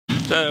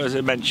So, as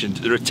I mentioned,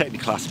 there are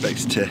technical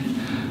aspects to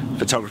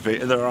photography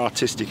and there are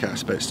artistic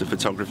aspects to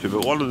photography,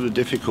 but one of the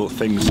difficult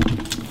things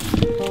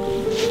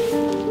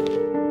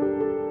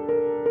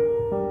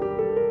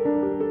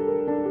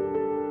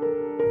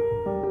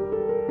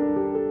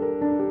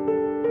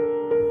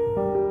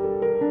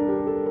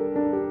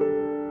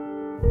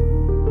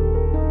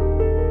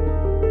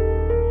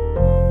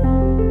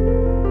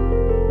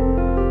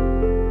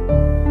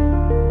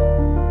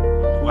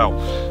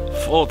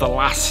for the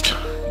last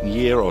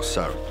year or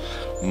so,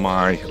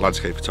 my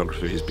landscape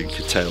photography has been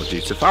curtailed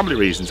due to family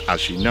reasons,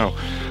 as you know.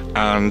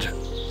 And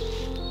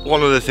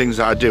one of the things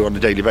that I do on a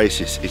daily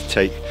basis is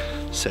take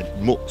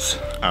said mutts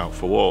out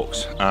for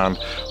walks. And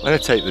when I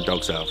take the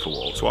dogs out for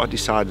walks, what I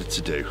decided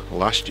to do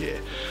last year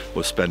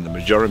was spend the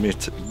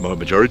majority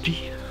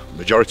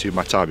of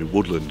my time in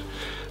Woodland.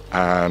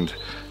 And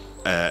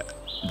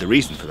the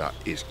reason for that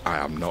is I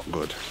am not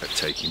good at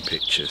taking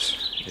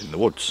pictures in the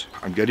woods.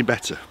 I'm getting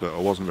better, but I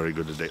wasn't very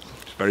good at it.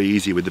 It's very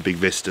easy with the big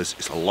vistas.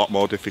 It's a lot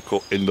more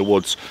difficult in the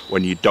woods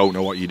when you don't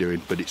know what you're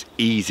doing, but it's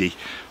easy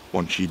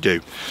once you do.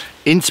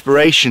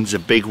 Inspiration's a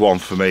big one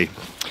for me.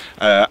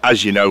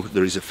 As you know,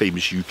 there is a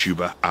famous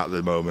YouTuber at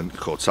the moment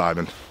called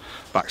Simon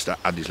Baxter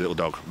and his little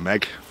dog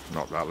Meg,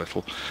 not that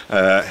little,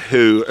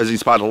 who has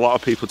inspired a lot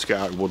of people to get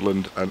out in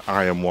Woodland, and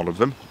I am one of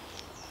them.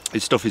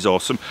 His stuff is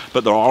awesome,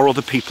 but there are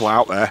other people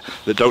out there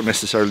that don't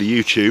necessarily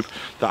YouTube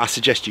that I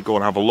suggest you go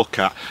and have a look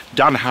at.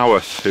 Dan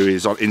Howarth, who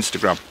is on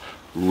Instagram,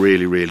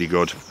 really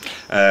good.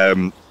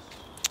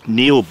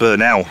 Neil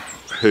Burnell,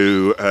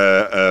 who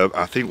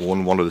I think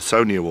won one of the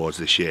Sony Awards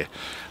this year,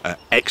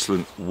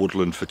 excellent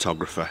woodland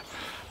photographer,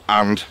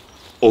 and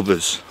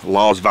others.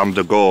 Lars Van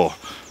De Goor,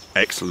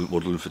 excellent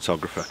woodland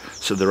photographer.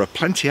 So there are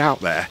plenty out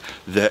there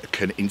that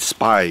can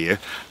inspire you,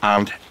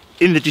 and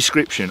in the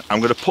description I'm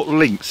going to put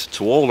links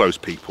to all those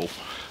people,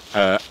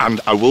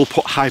 and I will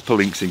put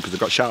hyperlinks in because I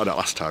got shouted at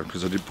last time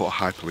because I didn't put a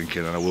hyperlink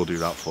in, and I will do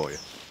that for you.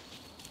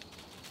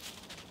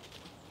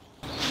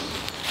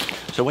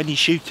 So when you're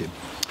shooting,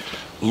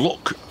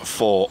 look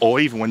for, or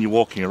even when you're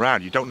walking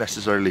around, you don't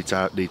necessarily need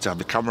to have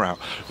the camera out,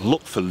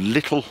 look for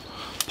little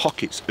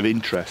pockets of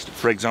interest.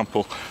 For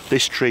example,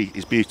 this tree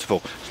is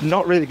beautiful. It's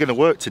not really going to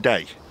work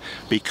today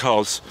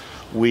because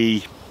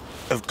we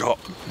have got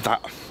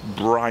that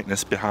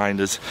brightness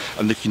behind us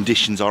and the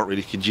conditions aren't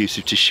really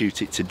conducive to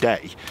shoot it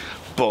today,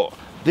 but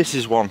this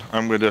is one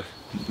I'm going to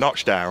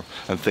notch down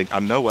and think I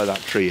know where that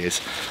tree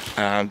is,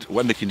 and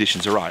when the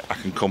conditions are right I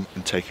can come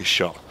and take a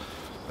shot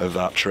of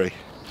that tree.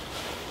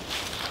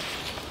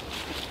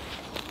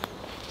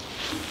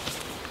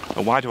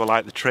 And why do I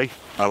like the tree?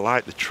 I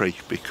like the tree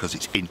because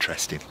it's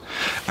interesting,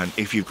 and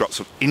if you've got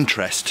some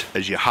interest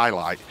as your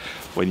highlight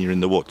when you're in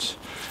the woods,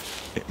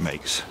 it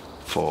makes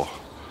for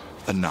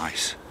a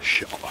nice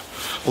shot.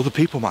 Other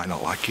people might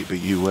not like it, but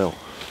you will.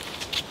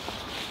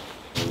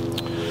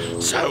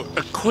 So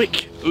a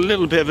quick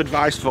little bit of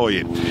advice for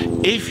you.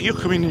 If you're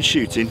coming and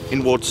shooting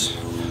in woods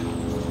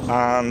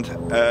and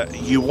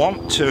you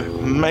want to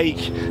make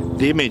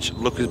the image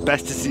look as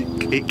best as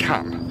it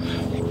can,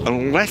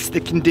 unless the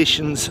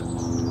conditions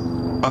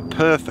are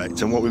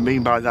perfect, and what we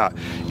mean by that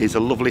is a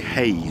lovely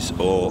haze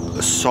or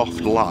a soft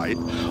light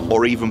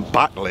or even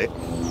backlit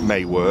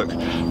may work,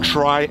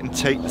 try and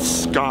take the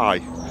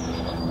sky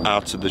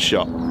out of the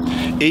shot.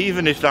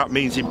 Even if that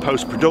means in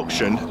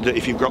post-production that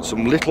if you've got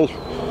some little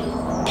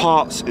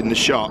parts in the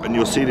shot, and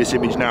you'll see this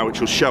image now which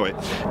will show it,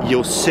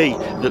 you'll see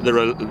that there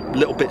are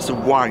little bits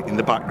of white in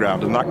the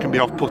background, and that can be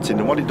off-putting,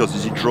 and what it does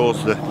is it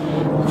draws the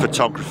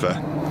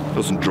photographer,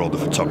 doesn't draw the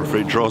photographer,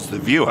 it draws the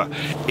viewer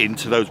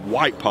into those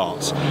white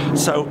parts.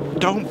 So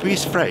don't be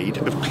afraid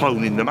of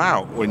cloning them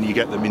out when you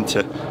get them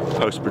into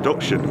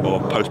post-production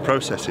or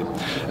post-processing.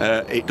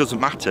 It doesn't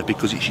matter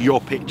because it's your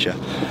picture,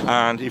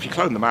 and if you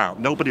clone them out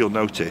nobody will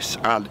notice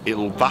and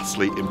it'll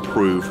vastly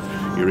improve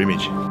your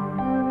image.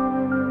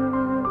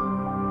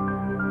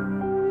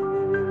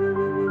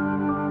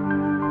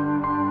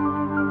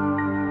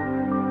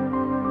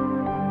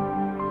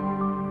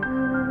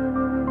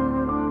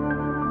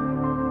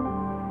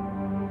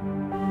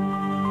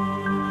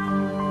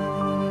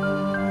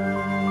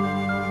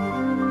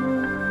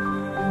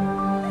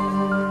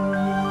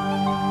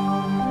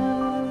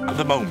 At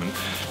the moment,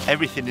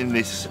 everything in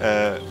this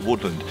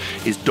woodland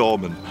is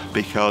dormant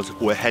because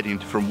we're heading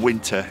from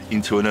winter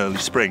into an early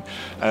spring,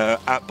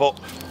 but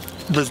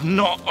there's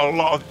not a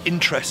lot of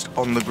interest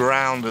on the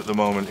ground at the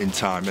moment in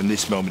time, and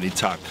this moment in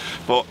time.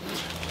 But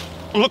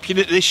looking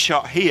at this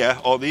shot here,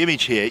 or the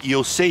image here,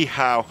 you'll see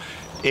how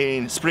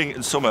in spring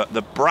and summer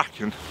the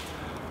bracken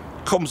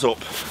comes up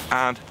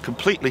and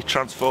completely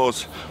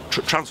transforms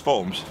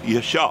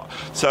your shot.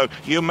 So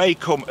you may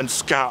come and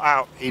scout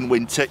out in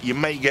winter, you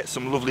may get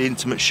some lovely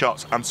intimate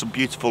shots and some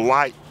beautiful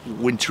light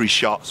wintry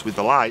shots with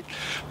the light,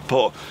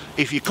 but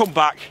if you come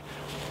back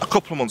a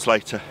couple of months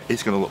later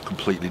it's going to look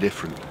completely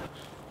different.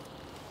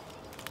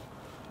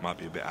 Might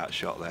be a bit out of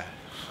shot there.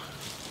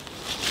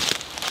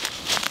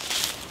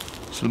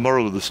 So the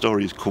moral of the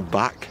story is come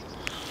back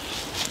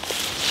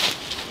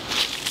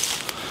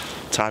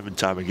time and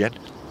time again.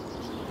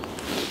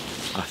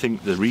 I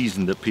think the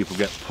reason that people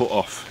get put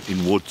off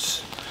in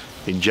woods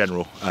in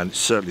general, and it's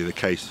certainly the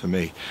case for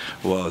me,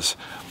 was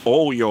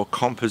all your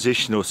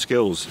compositional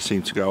skills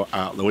seem to go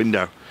out the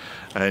window,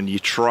 and you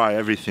try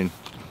everything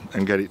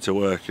and get it to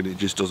work and it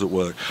just doesn't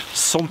work.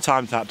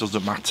 Sometimes that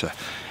doesn't matter.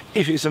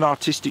 If it's an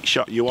artistic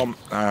shot you want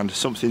and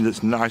something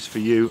that's nice for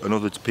you and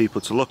other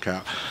people to look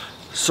at,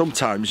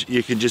 sometimes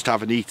you can just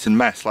have an eaten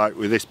mess, like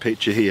with this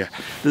picture here.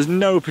 There's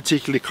no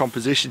particular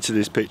composition to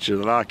this picture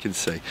that I can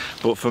see,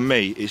 but for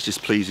me it's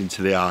just pleasing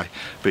to the eye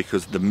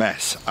because the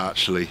mess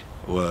actually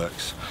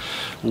works.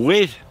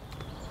 With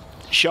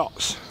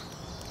shots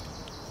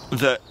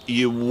that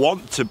you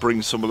want to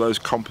bring some of those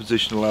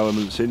compositional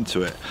elements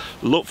into it,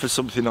 look for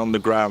something on the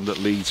ground that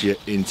leads you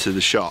into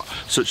the shot,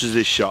 such as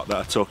this shot that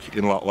I took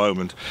in Loch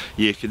Lomond.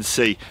 You can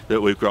see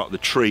that we've got the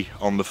tree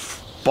on the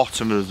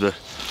bottom of the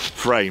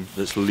frame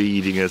that's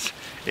leading us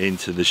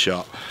into the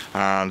shot,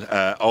 and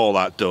all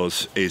that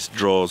does is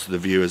draws the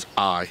viewer's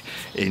eye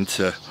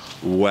into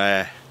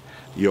where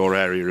your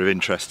area of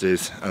interest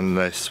is, and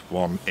this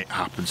one, it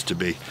happens to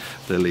be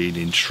the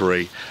leaning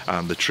tree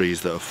and the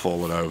trees that have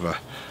fallen over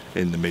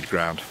in the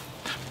midground.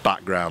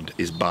 Background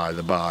is by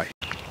the by.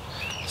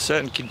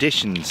 Certain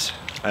conditions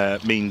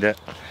mean that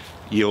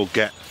you'll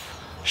get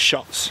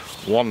shots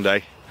one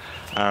day,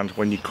 and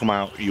when you come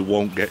out you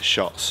won't get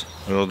shots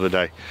another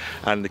day,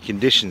 and the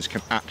conditions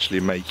can actually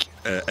make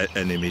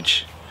an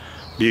image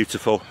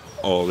beautiful,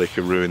 or they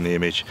can ruin the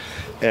image.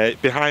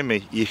 Behind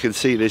me you can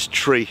see this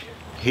tree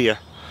here,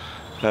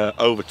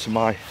 over to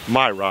my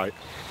right.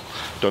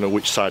 Don't know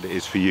which side it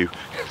is for you,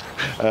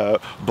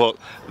 but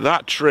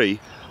that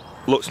tree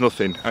looks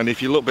nothing, and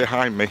if you look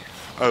behind me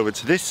over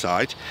to this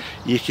side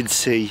you can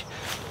see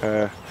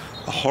a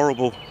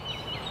horrible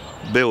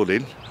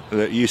building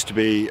that used to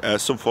be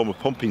some form of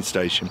pumping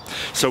station.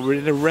 So we're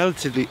in a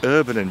relatively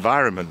urban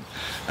environment,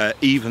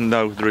 even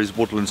though there is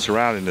woodland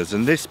surrounding us,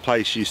 and this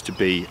place used to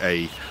be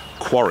a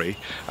quarry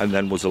and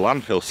then was a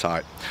landfill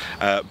site,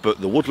 but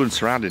the woodland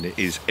surrounding it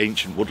is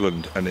ancient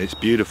woodland and it's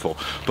beautiful.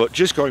 But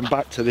just going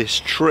back to this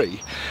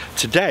tree,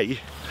 today,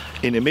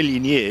 in a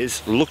million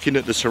years, looking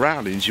at the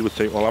surroundings, you would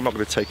think, well, I'm not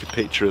going to take a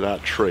picture of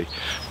that tree.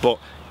 But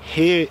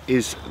here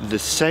is the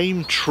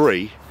same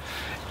tree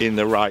in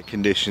the right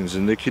conditions,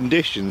 and the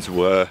conditions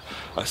were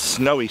a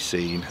snowy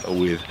scene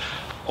with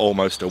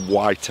almost a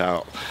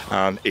whiteout,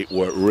 and it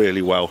worked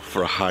really well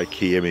for a high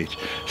key image.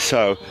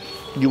 So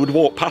you would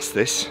walk past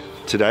this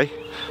today,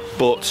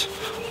 but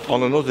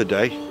on another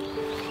day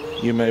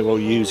you may well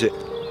use it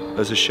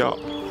as a shot.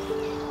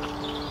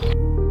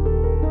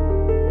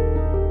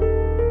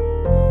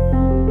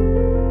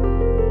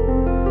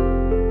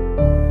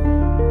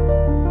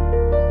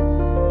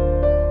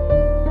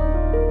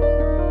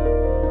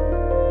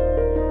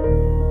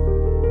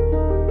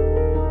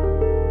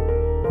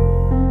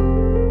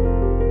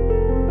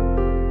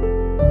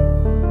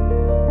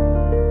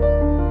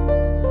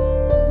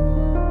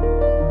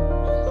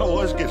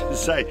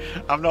 Say,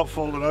 I've not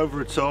fallen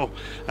over at all,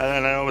 and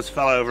then I almost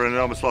fell over and I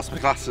almost lost my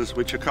glasses,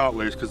 which I can't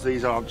lose because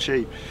these aren't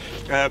cheap.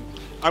 I'm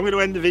going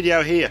to end the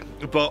video here,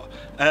 but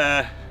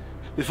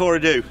before I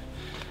do,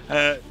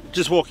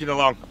 just walking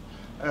along,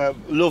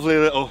 lovely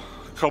little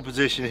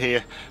composition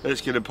here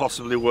that's going to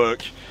possibly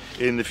work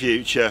in the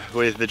future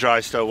with the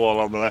dry stone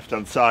wall on the left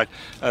hand side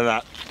and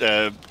that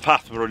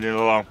path running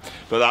along,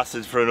 but that's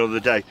it for another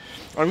day.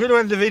 I'm going to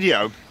end the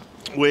video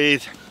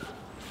with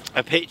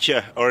a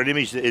picture or an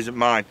image that isn't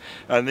mine,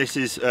 and this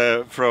is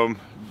from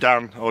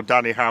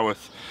Danny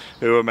Howarth,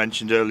 who I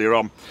mentioned earlier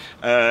on.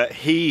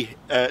 He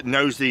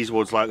knows these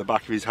woods like the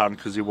back of his hand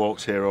because he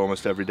walks here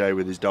almost every day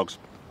with his dogs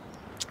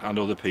and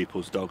other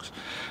people's dogs,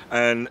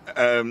 and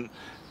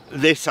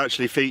this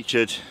actually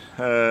featured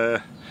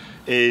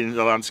in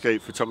the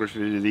Landscape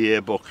Photography of the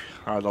Year book,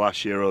 either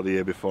last year or the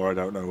year before, I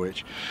don't know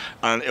which,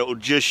 and it will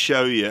just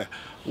show you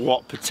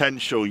what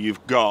potential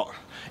you've got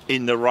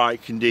in the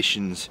right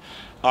conditions.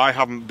 I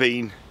haven't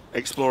been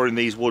exploring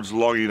these woods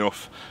long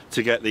enough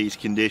to get these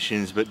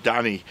conditions, but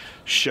Danny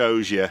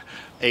shows you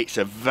it's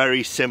a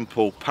very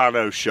simple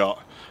pano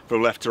shot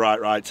from left to right,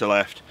 right to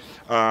left,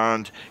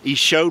 and he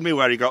showed me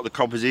where he got the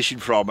composition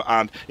from,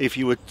 and if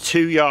you were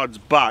 2 yards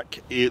back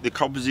the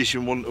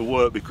composition wouldn't have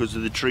worked because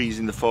of the trees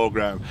in the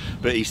foreground,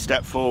 but he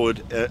stepped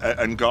forward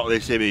and got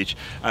this image,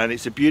 and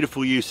it's a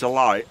beautiful use of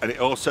light, and it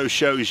also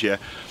shows you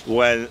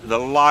when the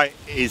light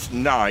is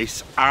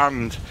nice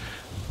and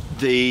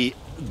the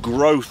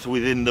growth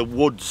within the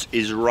woods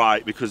is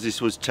right, because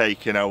this was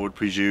taken, I would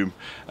presume,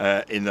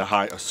 in the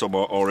height of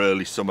summer or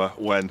early summer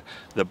when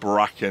the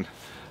bracken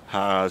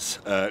has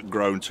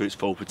grown to its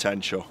full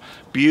potential.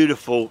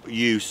 Beautiful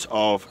use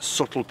of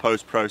subtle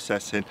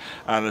post-processing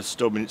and a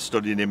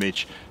stunning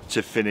image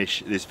to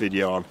finish this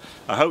video on.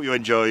 I hope you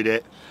enjoyed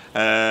it,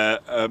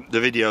 the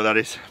video that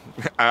is,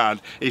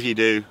 and if you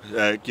do,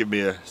 give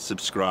me a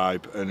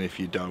subscribe, and if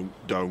you don't,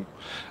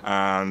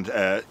 and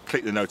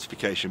click the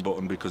notification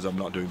button, because I'm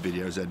not doing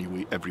videos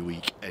every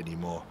week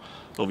anymore.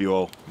 Love you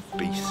all.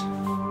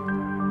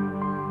 Peace.